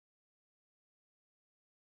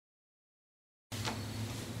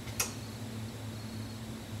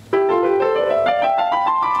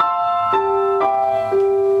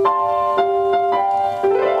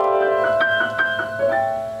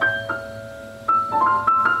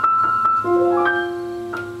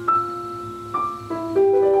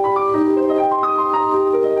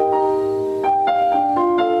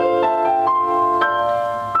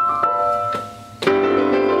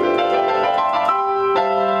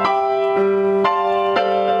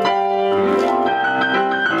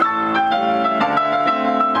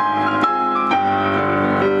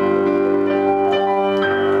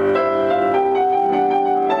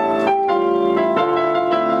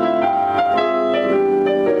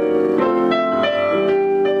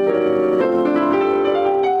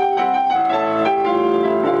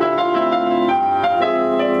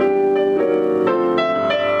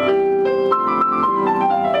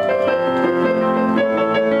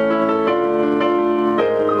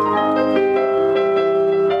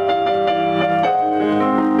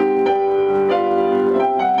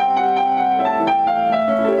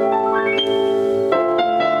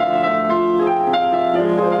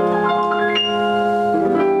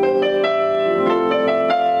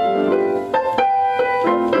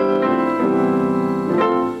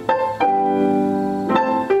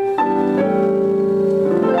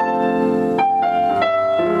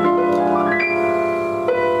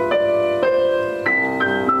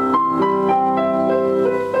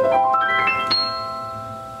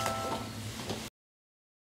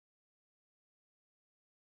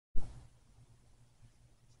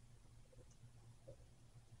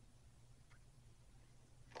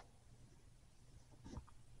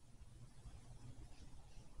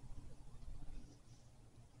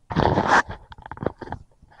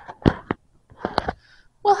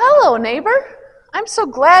Hello, neighbor. I'm so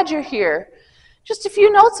glad you're here. Just a few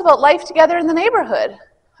notes about life together in the neighborhood.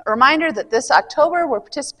 A reminder that this October we're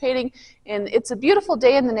participating in It's a Beautiful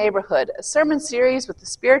Day in the Neighborhood, a sermon series with the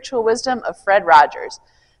spiritual wisdom of Fred Rogers.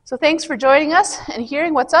 So thanks for joining us and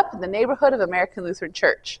hearing what's up in the neighborhood of American Lutheran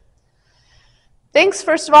Church. Thanks,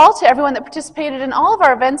 first of all, to everyone that participated in all of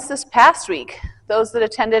our events this past week. Those that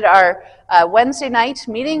attended our Wednesday night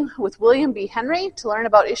meeting with William B. Henry to learn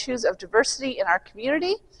about issues of diversity in our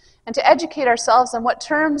community and to educate ourselves on what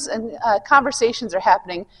terms and conversations are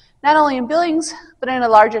happening not only in Billings, but in a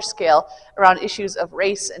larger scale around issues of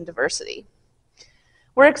race and diversity.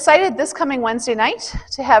 We're excited this coming Wednesday night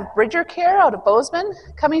to have Bridger Care out of Bozeman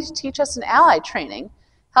coming to teach us an ally training,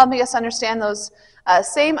 helping us understand those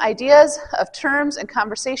same ideas of terms and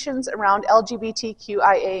conversations around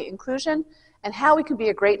LGBTQIA inclusion and how we can be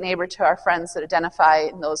a great neighbor to our friends that identify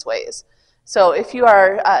in those ways. So if you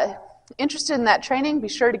are interested in that training, be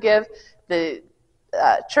sure to give the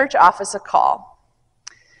church office a call.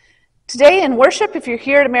 Today in worship, if you're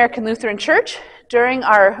here at American Lutheran Church, during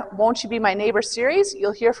our Won't You Be My Neighbor series,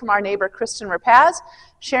 you'll hear from our neighbor Kristen Rapaz,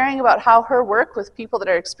 sharing about how her work with people that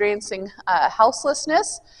are experiencing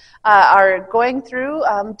houselessness are going through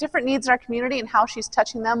different needs in our community and how she's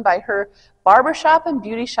touching them by her barbershop and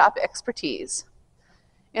beauty shop expertise.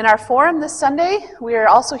 In our forum this Sunday, we are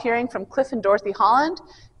also hearing from Cliff and Dorothy Holland.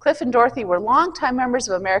 Cliff and Dorothy were longtime members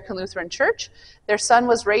of American Lutheran Church. Their son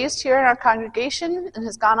was raised here in our congregation and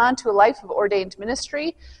has gone on to a life of ordained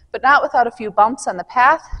ministry, but not without a few bumps on the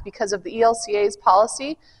path because of the ELCA's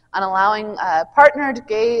policy on allowing partnered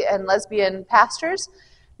gay and lesbian pastors.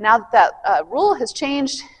 Now that rule has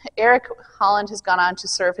changed, Eric Holland has gone on to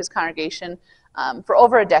serve his congregation for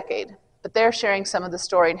over a decade. But they're sharing some of the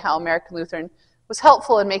story and how American Lutheran was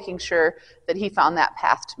helpful in making sure that he found that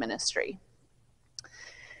path to ministry.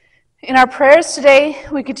 In our prayers today,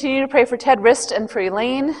 we continue to pray for Ted Rist and for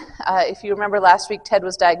Elaine. If you remember last week, Ted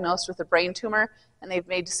was diagnosed with a brain tumor, and they've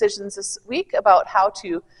made decisions this week about how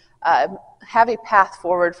to have a path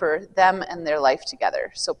forward for them and their life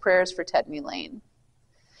together. So prayers for Ted and Elaine.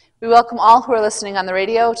 We welcome all who are listening on the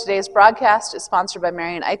radio. Today's broadcast is sponsored by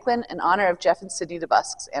Marion Eichlin in honor of Jeff and Sydney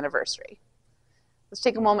DeBusk's anniversary. Let's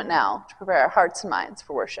take a moment now to prepare our hearts and minds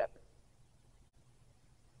for worship.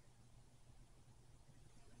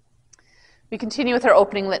 We continue with our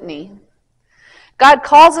opening litany. God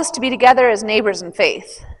calls us to be together as neighbors in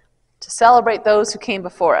faith, to celebrate those who came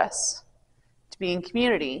before us, to be in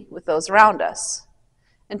community with those around us,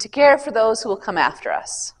 and to care for those who will come after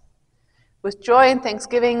us. With joy and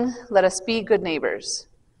thanksgiving, let us be good neighbors.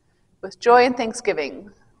 With joy and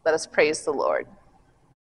thanksgiving, let us praise the Lord.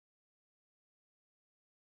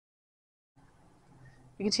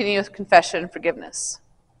 We continue with confession and forgiveness.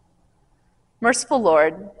 Merciful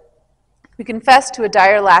Lord, we confess to a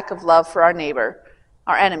dire lack of love for our neighbor,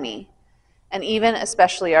 our enemy, and even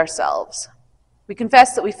especially ourselves. We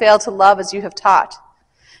confess that we fail to love as you have taught.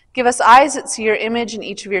 Give us eyes that see your image in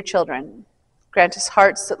each of your children. Grant us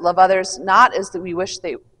hearts that love others not as we wish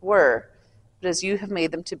they were, but as you have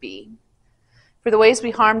made them to be. For the ways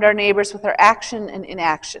we harmed our neighbors with our action and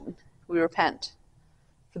inaction, we repent.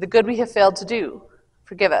 For the good we have failed to do,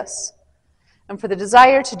 forgive us. And for the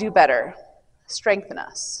desire to do better, strengthen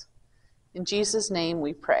us. In Jesus' name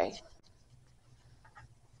we pray.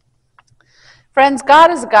 Friends, God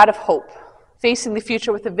is a God of hope, facing the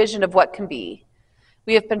future with a vision of what can be.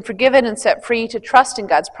 We have been forgiven and set free to trust in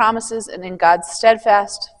God's promises and in God's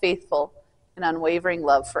steadfast, faithful, and unwavering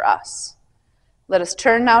love for us. Let us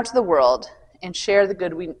turn now to the world and share the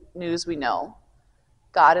good news we know.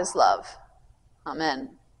 God is love.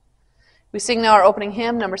 Amen. We sing now our opening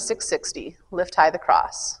hymn, number 660, Lift High the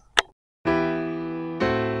Cross.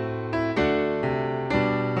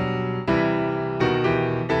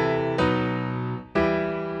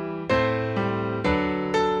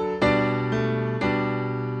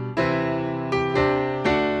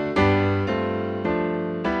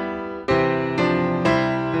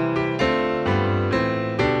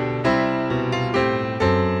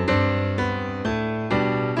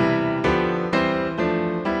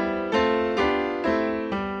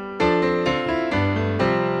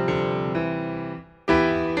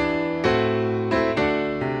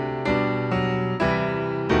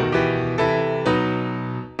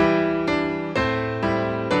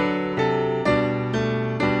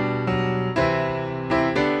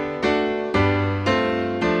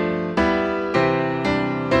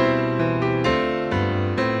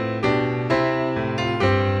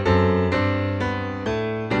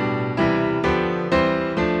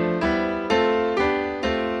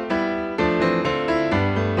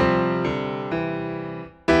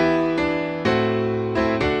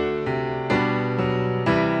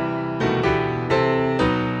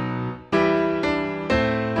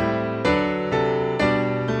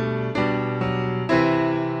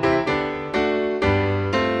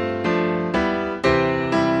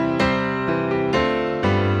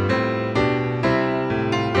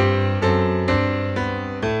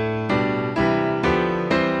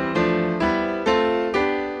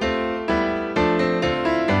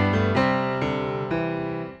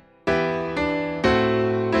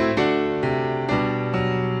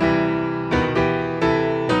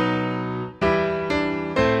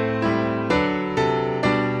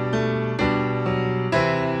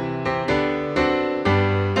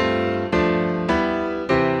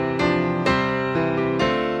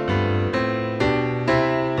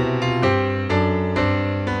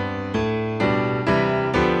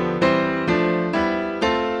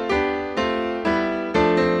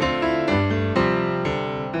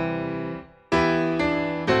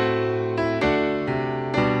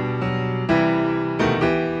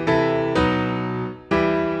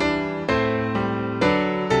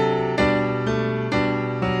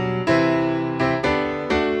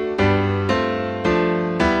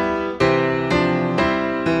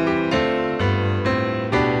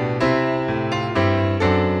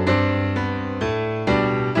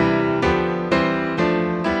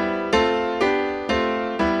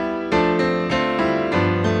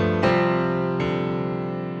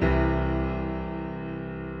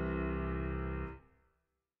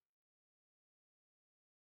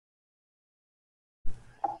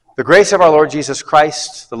 The grace of our Lord Jesus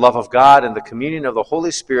Christ, the love of God, and the communion of the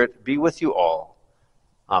Holy Spirit be with you all.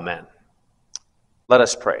 Amen. Let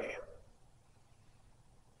us pray.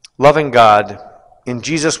 Loving God, in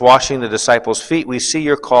Jesus washing the disciples' feet, we see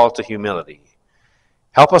your call to humility.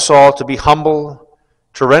 Help us all to be humble,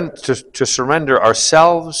 to surrender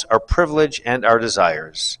ourselves, our privilege, and our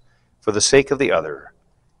desires for the sake of the other.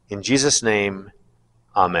 In Jesus' name,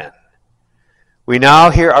 amen. We now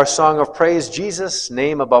hear our song of praise, Jesus,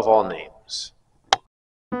 name above all names.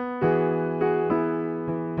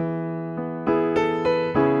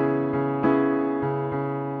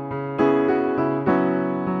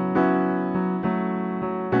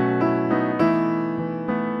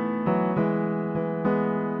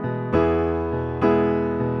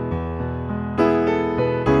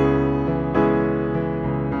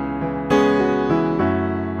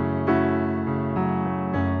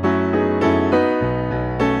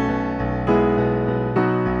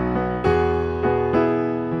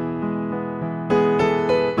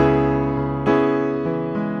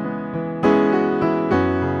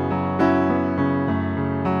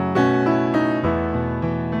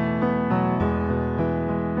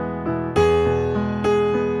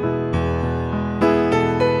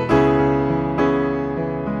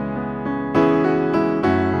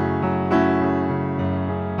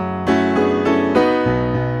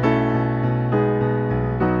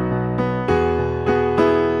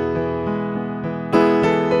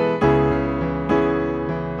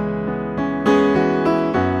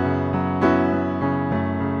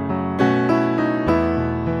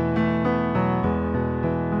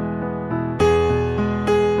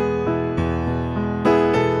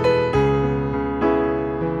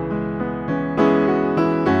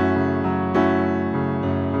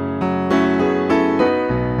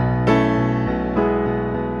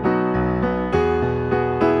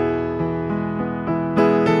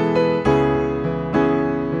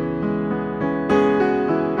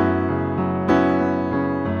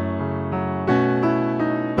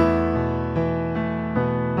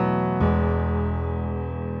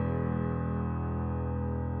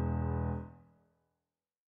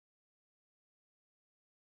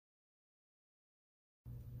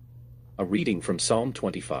 A reading from Psalm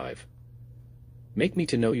 25. Make me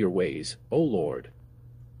to know your ways, O Lord.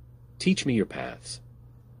 Teach me your paths.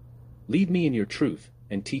 Lead me in your truth,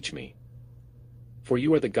 and teach me. For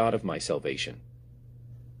you are the God of my salvation.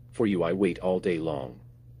 For you I wait all day long.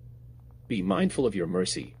 Be mindful of your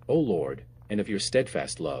mercy, O Lord, and of your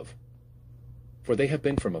steadfast love. For they have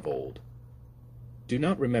been from of old. Do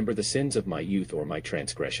not remember the sins of my youth or my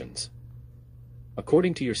transgressions.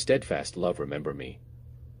 According to your steadfast love remember me.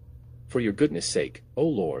 For your goodness' sake, O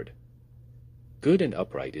Lord. Good and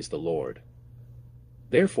upright is the Lord.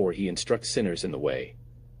 Therefore he instructs sinners in the way.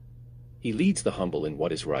 He leads the humble in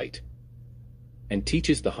what is right, and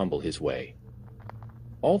teaches the humble his way.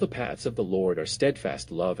 All the paths of the Lord are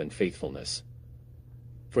steadfast love and faithfulness,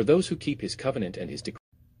 for those who keep his covenant and his decrees.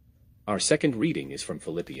 Our second reading is from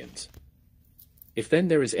Philippians. If then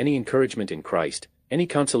there is any encouragement in Christ, any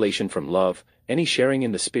consolation from love, any sharing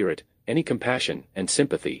in the Spirit, any compassion and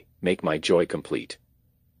sympathy, make my joy complete.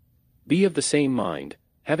 Be of the same mind,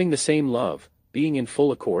 having the same love, being in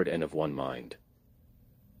full accord and of one mind.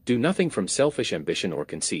 Do nothing from selfish ambition or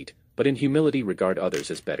conceit, but in humility regard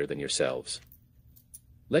others as better than yourselves.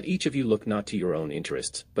 Let each of you look not to your own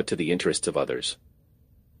interests, but to the interests of others.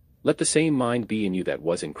 Let the same mind be in you that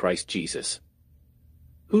was in Christ Jesus,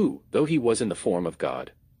 who, though he was in the form of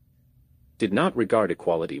God, did not regard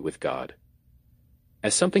equality with God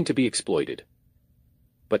as something to be exploited,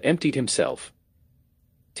 but emptied himself,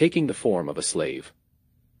 taking the form of a slave,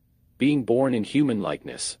 being born in human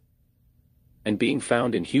likeness, and being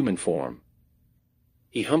found in human form,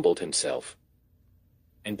 he humbled himself,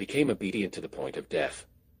 and became obedient to the point of death,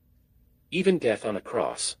 even death on a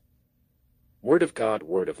cross. Word of God,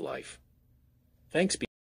 word of life. Thanks be.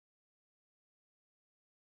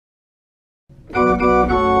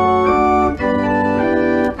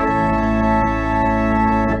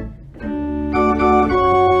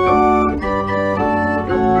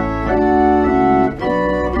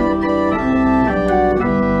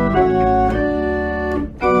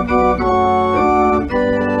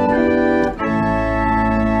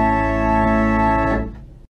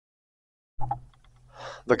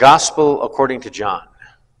 The Gospel according to John.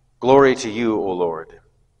 Glory to you, O Lord.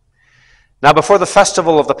 Now before the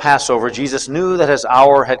festival of the Passover, Jesus knew that his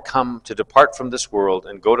hour had come to depart from this world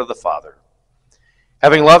and go to the Father.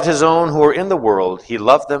 Having loved his own who were in the world, he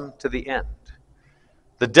loved them to the end.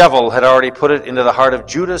 The devil had already put it into the heart of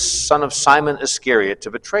Judas, son of Simon Iscariot,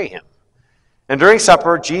 to betray him. And during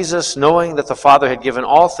supper, Jesus, knowing that the Father had given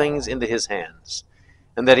all things into his hands,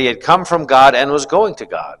 and that he had come from God and was going to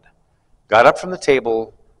God, got up from the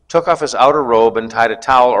table, took off his outer robe, and tied a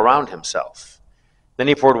towel around himself. Then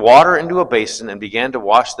he poured water into a basin and began to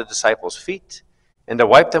wash the disciples' feet and to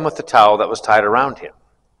wipe them with the towel that was tied around him.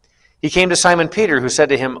 He came to Simon Peter, who said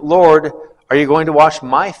to him, "Lord, are you going to wash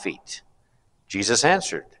my feet?" Jesus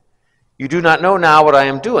answered, "You do not know now what I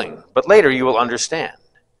am doing, but later you will understand."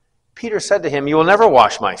 Peter said to him, "You will never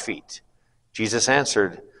wash my feet." Jesus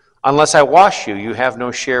answered, "Unless I wash you, you have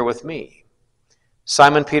no share with me."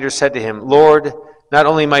 Simon Peter said to him, "Lord, not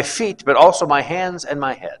only my feet, but also my hands and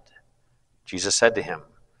my head." Jesus said to him,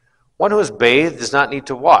 "One who is bathed does not need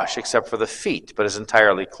to wash except for the feet, but is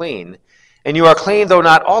entirely clean. And you are clean, though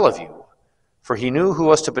not all of you." For he knew who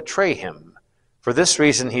was to betray him. For this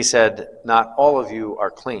reason he said, "Not all of you are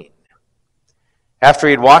clean." After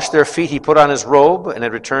he had washed their feet, he put on his robe and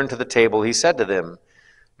had returned to the table. He said to them,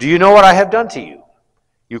 "Do you know what I have done to you?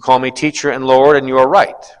 You call me teacher and Lord, and you are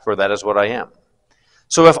right, for that is what I am.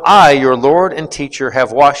 So if I, your Lord and teacher,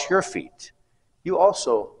 have washed your feet, you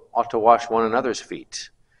also ought to wash one another's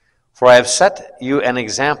feet. For I have set you an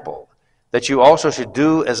example, that you also should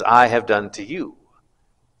do as I have done to you.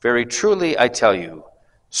 Very truly I tell you,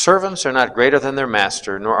 servants are not greater than their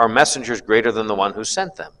master, nor are messengers greater than the one who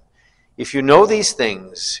sent them. If you know these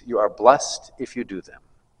things, you are blessed if you do them."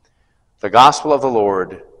 The gospel of the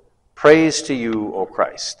Lord. Praise to you, O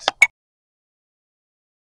Christ.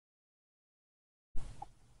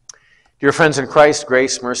 Dear friends in Christ,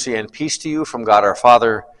 grace, mercy, and peace to you from God our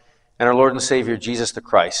Father and our Lord and Savior Jesus the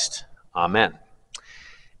Christ. Amen.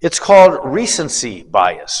 It's called recency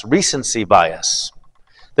bias. Recency bias.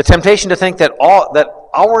 The temptation to think that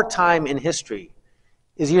our time in history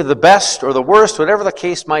is either the best or the worst, whatever the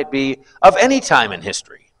case might be, of any time in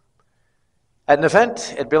history. At an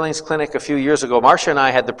event at Billings Clinic a few years ago, Marcia and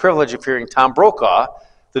I had the privilege of hearing Tom Brokaw,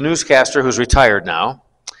 the newscaster who's retired now.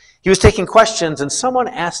 He was taking questions, and someone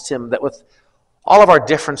asked him that with all of our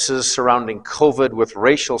differences surrounding COVID, with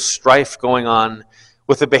racial strife going on,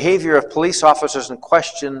 with the behavior of police officers in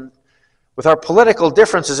question, with our political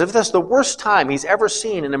differences, if this is the worst time he's ever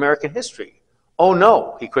seen in American history. "Oh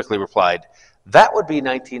no," he quickly replied, "that would be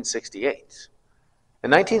 1968.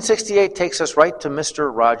 And 1968 takes us right to Mr.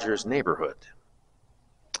 Rogers' Neighborhood.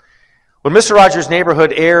 When Mr. Rogers'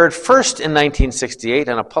 Neighborhood aired first in 1968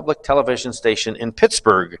 on a public television station in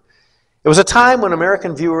Pittsburgh, it was a time when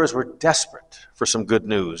American viewers were desperate for some good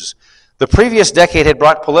news. The previous decade had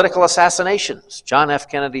brought political assassinations. John F.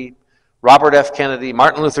 Kennedy, Robert F. Kennedy,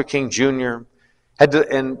 Martin Luther King Jr.,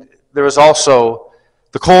 and there was also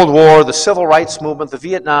the Cold War, the Civil Rights Movement, the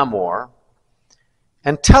Vietnam War,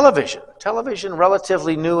 and television. Television,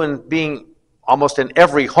 relatively new and being almost in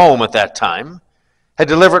every home at that time, had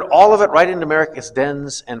delivered all of it right into America's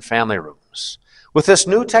dens and family rooms. With this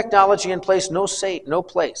new technology in place, no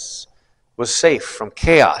place was safe from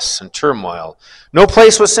chaos and turmoil. No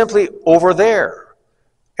place was simply over there.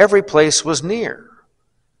 Every place was near.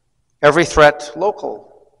 Every threat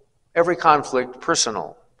local. Every conflict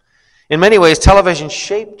personal. In many ways, television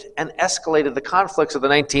shaped and escalated the conflicts of the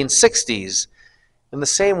 1960s in the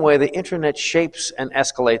same way the internet shapes and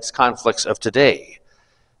escalates conflicts of today,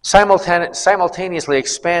 simultaneously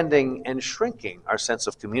expanding and shrinking our sense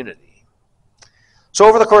of community. So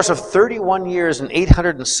over the course of 31 years and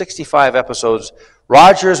 865 episodes,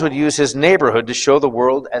 Rogers would use his neighborhood to show the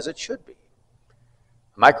world as it should be.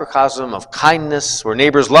 A microcosm of kindness where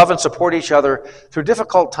neighbors love and support each other through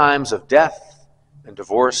difficult times of death and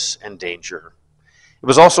divorce and danger. It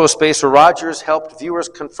was also a space where Rogers helped viewers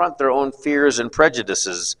confront their own fears and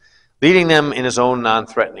prejudices, leading them in his own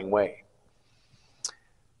non-threatening way.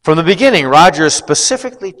 From the beginning, Rogers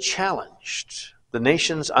specifically challenged the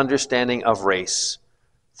nation's understanding of race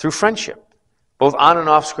through friendship, both on and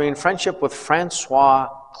off screen, friendship with Francois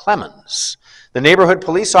Clemmons, the neighborhood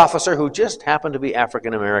police officer who just happened to be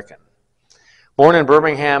African American. Born in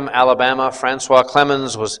Birmingham, Alabama, Francois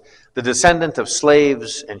Clemmons was the descendant of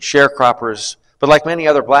slaves and sharecroppers, but like many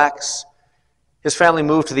other blacks, his family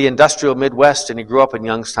moved to the industrial Midwest and he grew up in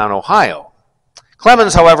Youngstown, Ohio.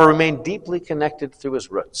 Clemmons, however, remained deeply connected through his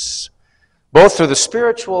roots, both through the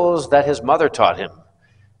spirituals that his mother taught him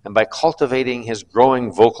and by cultivating his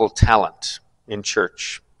growing vocal talent in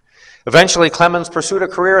church. Eventually, Clemmons pursued a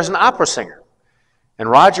career as an opera singer, and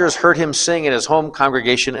Rogers heard him sing at his home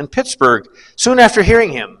congregation in Pittsburgh. Soon after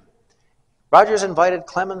hearing him, Rogers invited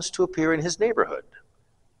Clemmons to appear in his neighborhood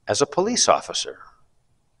as a police officer.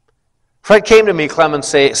 Fred came to me, Clemmons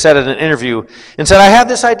said in an interview, and said, "I have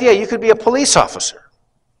this idea, you could be a police officer."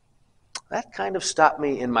 That kind of stopped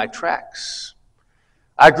me in my tracks.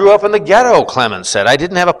 I grew up in the ghetto, Clemens said. I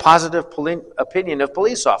didn't have a positive opinion of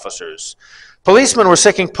police officers. Policemen were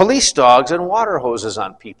sicking police dogs and water hoses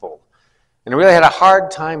on people, and I really had a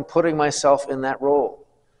hard time putting myself in that role.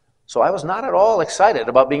 So I was not at all excited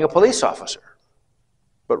about being a police officer.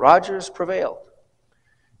 But Rogers prevailed.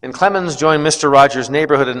 And Clemens joined Mr. Rogers'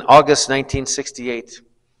 neighborhood in August 1968,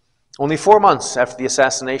 only 4 months after the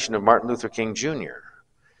assassination of Martin Luther King Jr.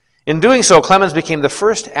 In doing so, Clemens became the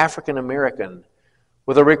first African American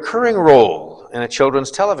with a recurring role in a children's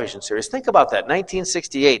television series. Think about that,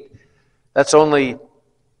 1968. That's 32,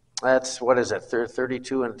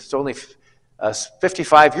 and it's only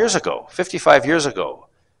 55 years ago. 55 years ago,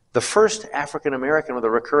 the first African American with a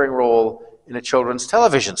recurring role in a children's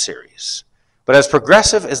television series. But as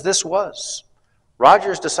progressive as this was,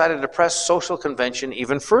 Rogers decided to press social convention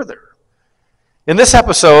even further. In this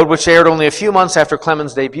episode, which aired only a few months after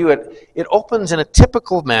Clemens' debut, it opens in a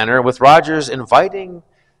typical manner with Rogers inviting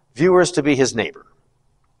viewers to be his neighbor.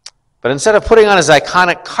 But instead of putting on his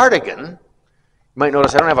iconic cardigan, you might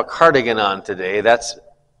notice I don't have a cardigan on today. That's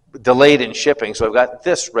delayed in shipping, so I've got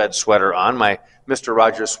this red sweater on, my Mr.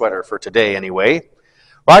 Rogers sweater for today anyway.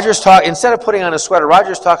 Instead of putting on his sweater,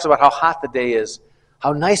 Rogers talks about how hot the day is,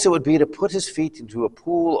 how nice it would be to put his feet into a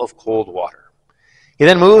pool of cold water. He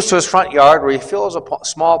then moves to his front yard where he fills a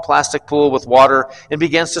small plastic pool with water and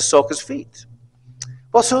begins to soak his feet.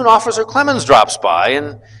 Well, soon Officer Clemens drops by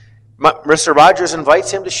and Mr. Rogers invites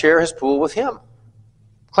him to share his pool with him.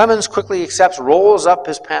 Clemens quickly accepts, rolls up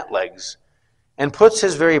his pant legs, and puts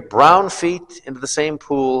his very brown feet into the same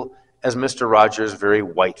pool as Mr. Rogers' very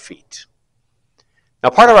white feet. Now,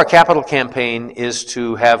 part of our capital campaign is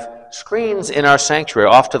to have screens in our sanctuary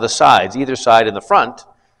off to the sides, either side in the front.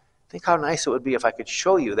 Think how nice it would be if I could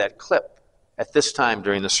show you that clip at this time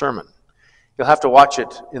during the sermon. You'll have to watch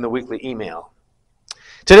it in the weekly email.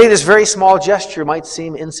 Today, this very small gesture might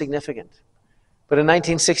seem insignificant, but in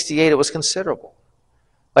 1968 it was considerable.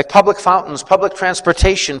 Like public fountains, public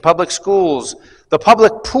transportation, public schools, the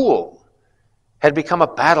public pool had become a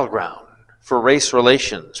battleground for race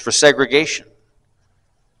relations, for segregation.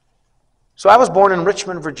 So I was born in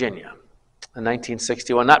Richmond, Virginia in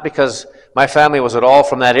 1961, not because my family was at all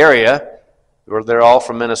from that area. They're all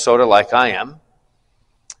from Minnesota like I am.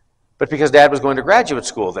 But because Dad was going to graduate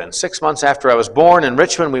school then. 6 months after I was born in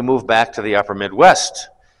Richmond, we moved back to the upper Midwest.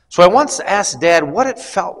 So I once asked Dad what it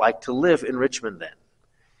felt like to live in Richmond then.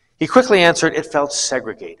 He quickly answered, it felt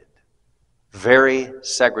segregated, very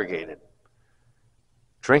segregated.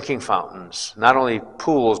 Drinking fountains, not only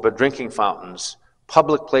pools, but drinking fountains,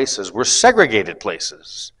 public places were segregated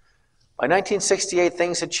places. By 1968,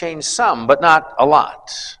 things had changed some, but not a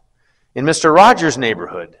lot. In Mr. Rogers'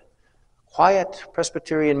 neighborhood, quiet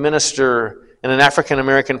Presbyterian minister and an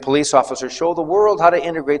African-American police officer show the world how to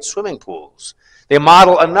integrate swimming pools. They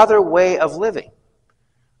model another way of living,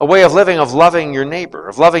 a way of living of loving your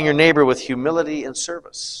neighbor with humility and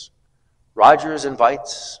service. Rogers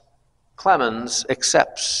invites, Clemens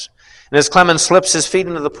accepts. And as Clemens slips his feet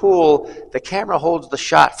into the pool, the camera holds the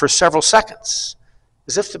shot for several seconds,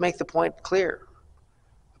 as if to make the point clear.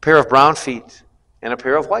 A pair of brown feet and a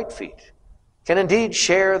pair of white feet can indeed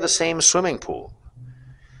share the same swimming pool.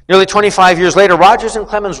 Nearly 25 years later, Rogers and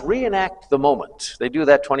Clemens reenact the moment. They do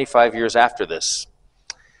that 25 years after this.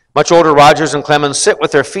 Much older Rogers and Clemens sit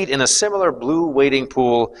with their feet in a similar blue wading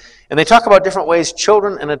pool, and they talk about different ways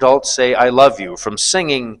children and adults say, I love you, from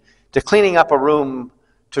singing to cleaning up a room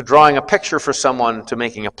to drawing a picture for someone to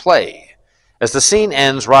making a play. As the scene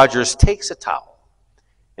ends, Rogers takes a towel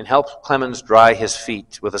and helps Clemens dry his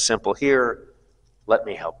feet with a simple, here, let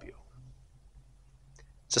me help you.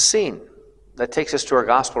 It's a scene that takes us to our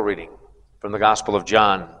gospel reading from the Gospel of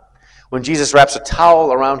John, when Jesus wraps a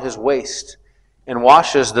towel around his waist and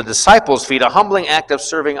washes the disciples' feet, a humbling act of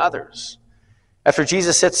serving others. After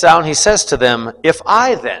Jesus sits down, he says to them, if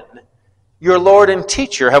I then, your Lord and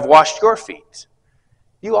teacher, have washed your feet,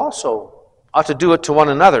 you also ought to do it to one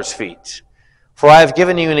another's feet. For I have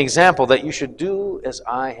given you an example that you should do as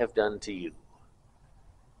I have done to you.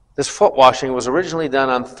 This foot washing was originally done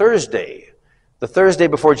on Thursday, the Thursday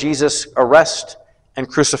before Jesus' arrest and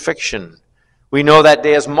crucifixion. We know that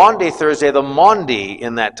day as Maundy Thursday, the Maundy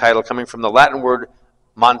in that title coming from the Latin word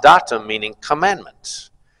mandatum, meaning commandment,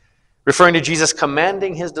 referring to Jesus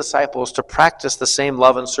commanding his disciples to practice the same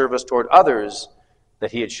love and service toward others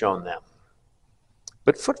that he had shown them.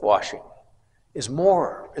 But foot washing is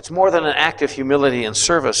more. It's more than an act of humility and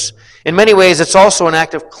service. In many ways, it's also an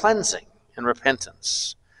act of cleansing and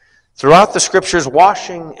repentance. Throughout the scriptures,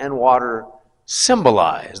 washing and water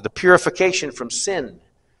symbolize the purification from sin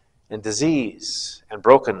and disease and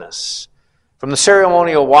brokenness. From the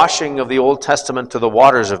ceremonial washing of the Old Testament to the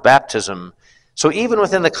waters of baptism, so even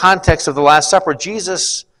within the context of the Last Supper,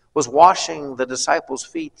 Jesus was washing the disciples'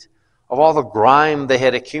 feet of all the grime they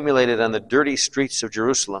had accumulated on the dirty streets of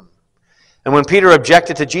Jerusalem. And when Peter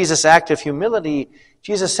objected to Jesus' act of humility,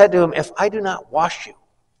 Jesus said to him, if I do not wash you,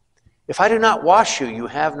 you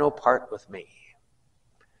have no part with me.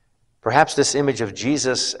 Perhaps this image of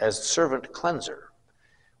Jesus as servant cleanser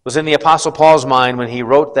was in the Apostle Paul's mind when he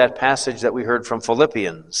wrote that passage that we heard from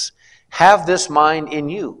Philippians. Have this mind in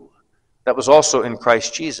you that was also in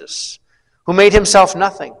Christ Jesus, who made himself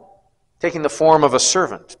nothing, taking the form of a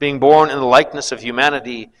servant, being born in the likeness of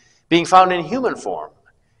humanity, being found in human form.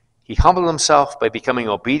 He humbled himself by becoming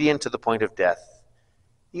obedient to the point of death,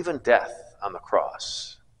 even death on the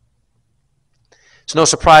cross. It's no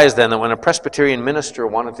surprise then that when a Presbyterian minister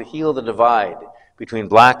wanted to heal the divide between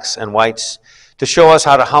blacks and whites, to show us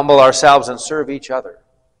how to humble ourselves and serve each other,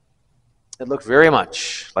 it looked very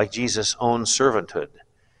much like Jesus' own servanthood.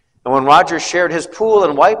 And when Roger shared his pool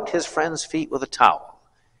and wiped his friend's feet with a towel,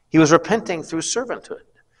 he was repenting through servanthood,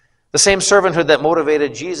 the same servanthood that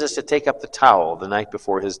motivated Jesus to take up the towel the night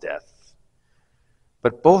before his death.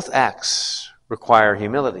 But both acts require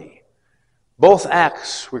humility. Both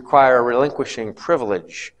acts require relinquishing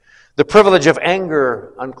privilege. The privilege of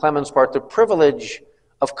anger on Clement's part, the privilege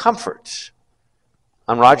of comfort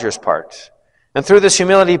on Roger's part. And through this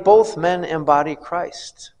humility, both men embody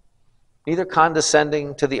Christ, neither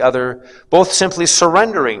condescending to the other, both simply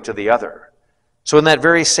surrendering to the other. So in that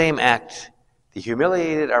very same act, the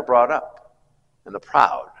humiliated are brought up and the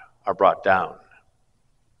proud are brought down.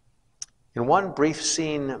 In one brief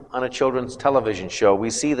scene on a children's television show, we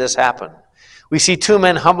see this happen. We see two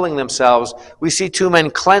men humbling themselves. We see two men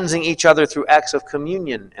cleansing each other through acts of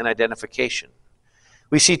communion and identification.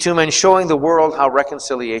 We see two men showing the world how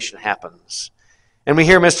reconciliation happens. And we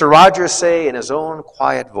hear Mr. Rogers say in his own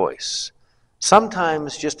quiet voice,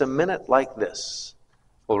 sometimes just a minute like this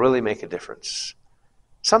will really make a difference.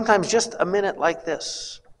 Sometimes just a minute like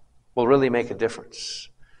this will really make a difference.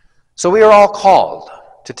 So we are all called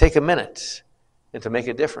to take a minute and to make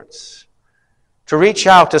a difference. To reach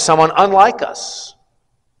out to someone unlike us,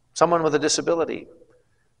 someone with a disability,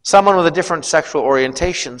 someone with a different sexual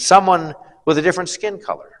orientation, someone with a different skin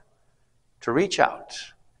color, to reach out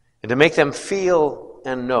and to make them feel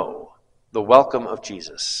and know the welcome of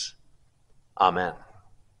Jesus. Amen.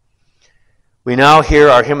 We now hear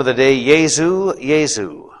our hymn of the day, Jesu,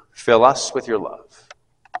 Jesu, fill us with your love.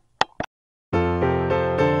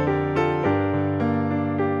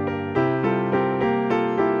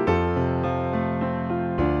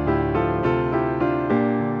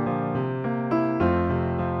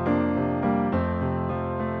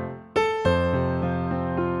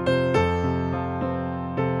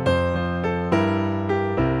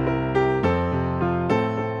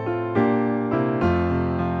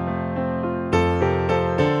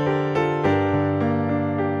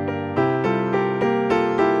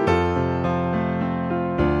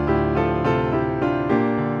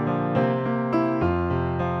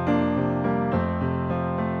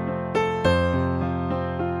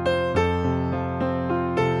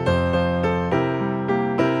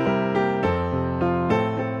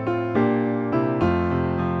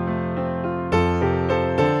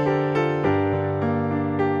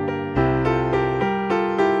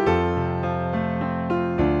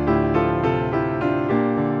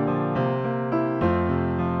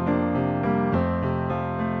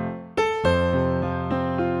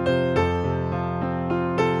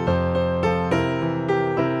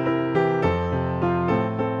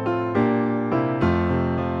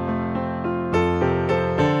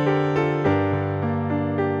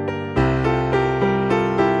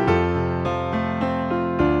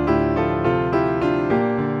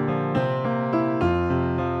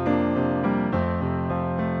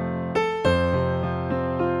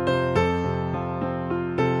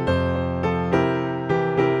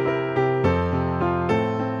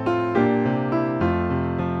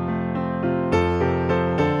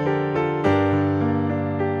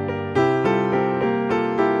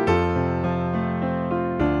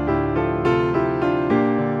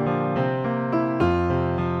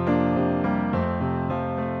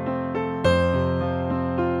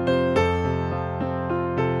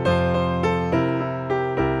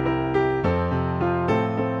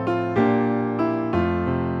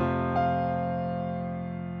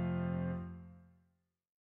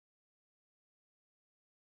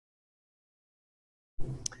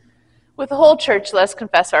 With the whole church, let us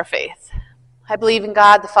confess our faith. I believe in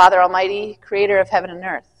God, the Father Almighty, creator of heaven and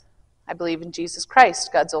earth. I believe in Jesus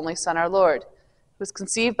Christ, God's only Son, our Lord, who was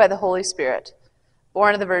conceived by the Holy Spirit,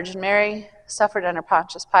 born of the Virgin Mary, suffered under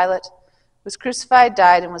Pontius Pilate, was crucified,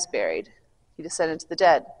 died, and was buried. He descended to the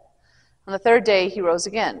dead. On the third day he rose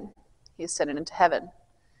again. He ascended into heaven.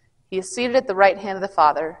 He is seated at the right hand of the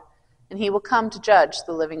Father, and he will come to judge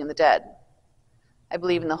the living and the dead. I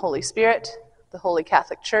believe in the Holy Spirit, the Holy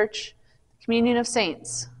Catholic Church, the communion of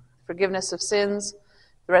saints, forgiveness of sins,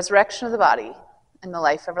 the resurrection of the body, and the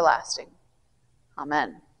life everlasting.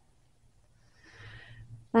 Amen.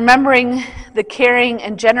 Remembering the caring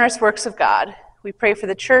and generous works of God, we pray for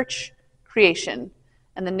the church, creation,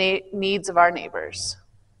 and the needs of our neighbors.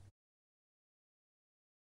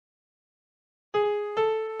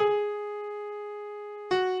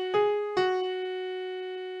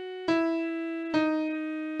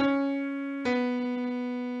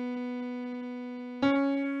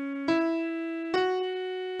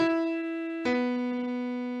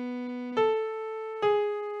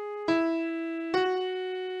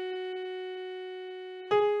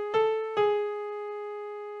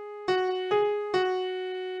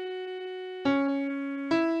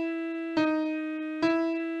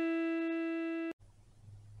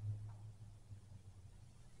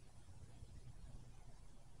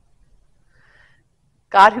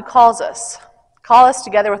 God who calls us, call us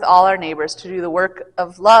together with all our neighbors to do the work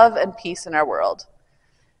of love and peace in our world.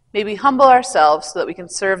 May we humble ourselves so that we can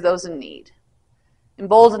serve those in need.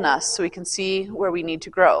 Embolden us so we can see where we need to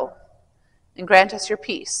grow. And grant us your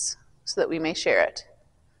peace so that we may share it.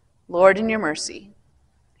 Lord, in your mercy,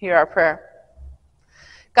 hear our prayer.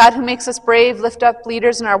 God who makes us brave, lift up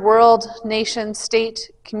leaders in our world, nation,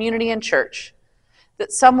 state, community, and church,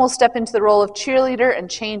 that some will step into the role of cheerleader and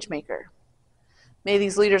change maker. May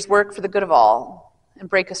these leaders work for the good of all and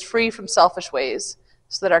break us free from selfish ways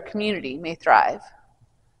so that our community may thrive.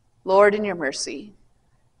 Lord, in your mercy,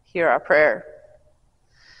 hear our prayer.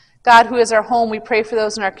 God, who is our home, we pray for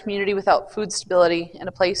those in our community without food stability and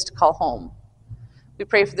a place to call home. We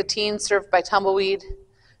pray for the teens served by Tumbleweed,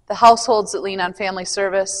 the households that lean on family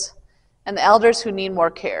service, and the elders who need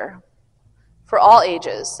more care. For all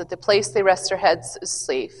ages, that the place they rest their heads is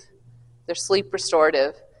safe, their sleep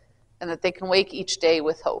restorative, and that they can wake each day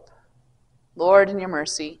with hope. Lord, in your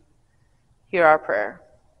mercy, hear our prayer.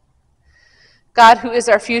 God, who is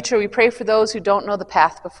our future, we pray for those who don't know the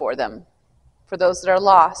path before them, for those that are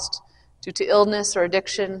lost due to illness or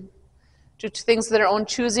addiction, due to things of their own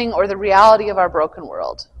choosing or the reality of our broken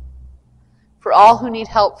world. For all who need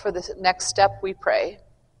help for the next step, we pray,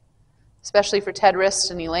 especially for Ted Rist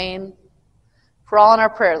and Elaine, for all on our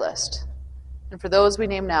prayer list, and for those we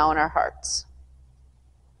name now in our hearts.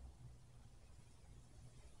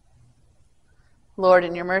 Lord,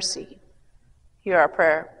 in your mercy, hear our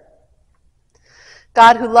prayer.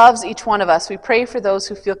 God, who loves each one of us, we pray for those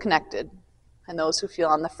who feel connected and those who feel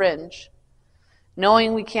on the fringe.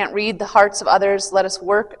 Knowing we can't read the hearts of others, let us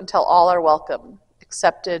work until all are welcome,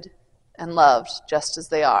 accepted, and loved just as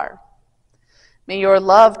they are. May your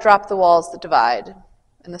love drop the walls that divide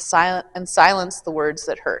and silence the words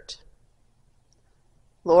that hurt.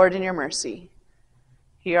 Lord, in your mercy,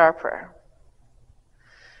 hear our prayer.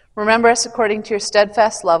 Remember us according to your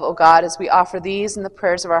steadfast love, O God, as we offer these in the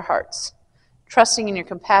prayers of our hearts, trusting in your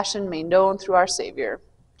compassion made known through our Savior,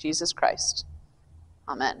 Jesus Christ.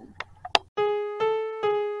 Amen.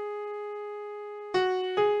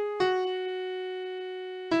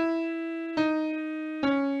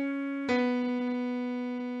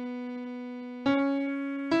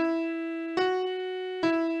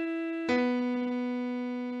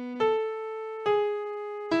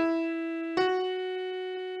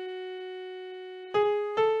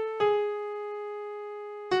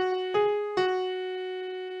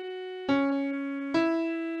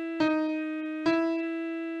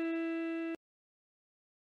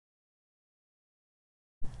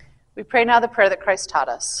 We pray now the prayer that Christ taught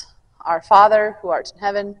us. Our Father, who art in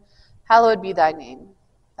heaven, hallowed be thy name.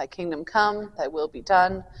 Thy kingdom come, thy will be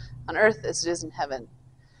done, on earth as it is in heaven.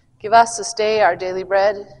 Give us this day our daily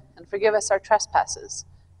bread, and forgive us our trespasses,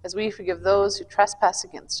 as we forgive those who trespass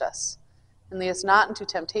against us. And lead us not into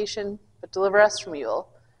temptation, but deliver us from evil.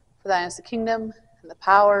 For thine is the kingdom, and the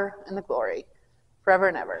power, and the glory, forever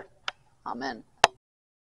and ever. Amen.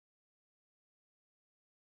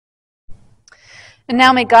 And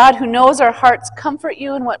now may God, who knows our hearts, comfort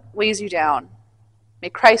you in what weighs you down. May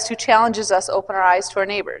Christ, who challenges us, open our eyes to our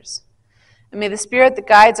neighbors. And may the Spirit that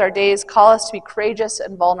guides our days call us to be courageous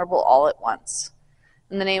and vulnerable all at once.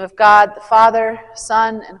 In the name of God, the Father,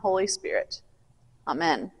 Son, and Holy Spirit.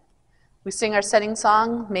 Amen. We sing our setting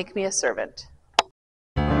song, Make Me a Servant.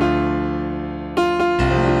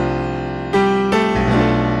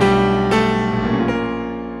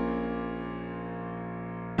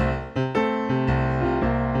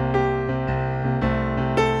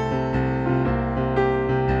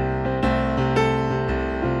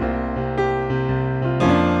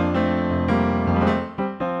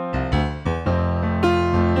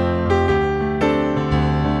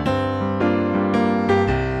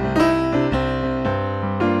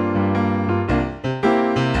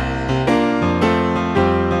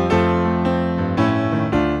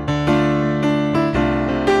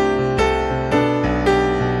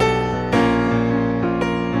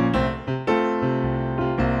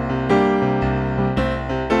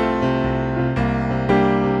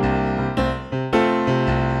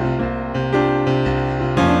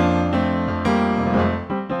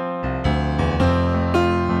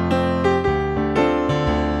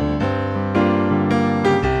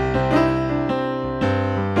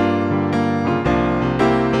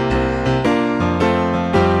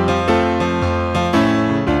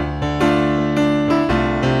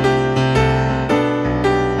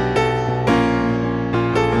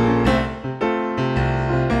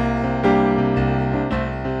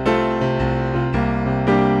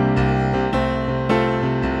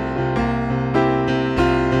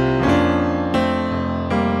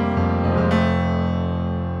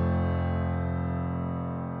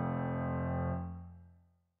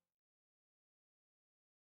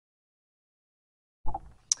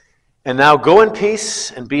 And now go in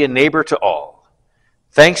peace and be a neighbor to all.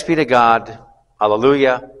 Thanks be to God.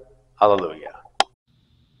 Alleluia. Alleluia.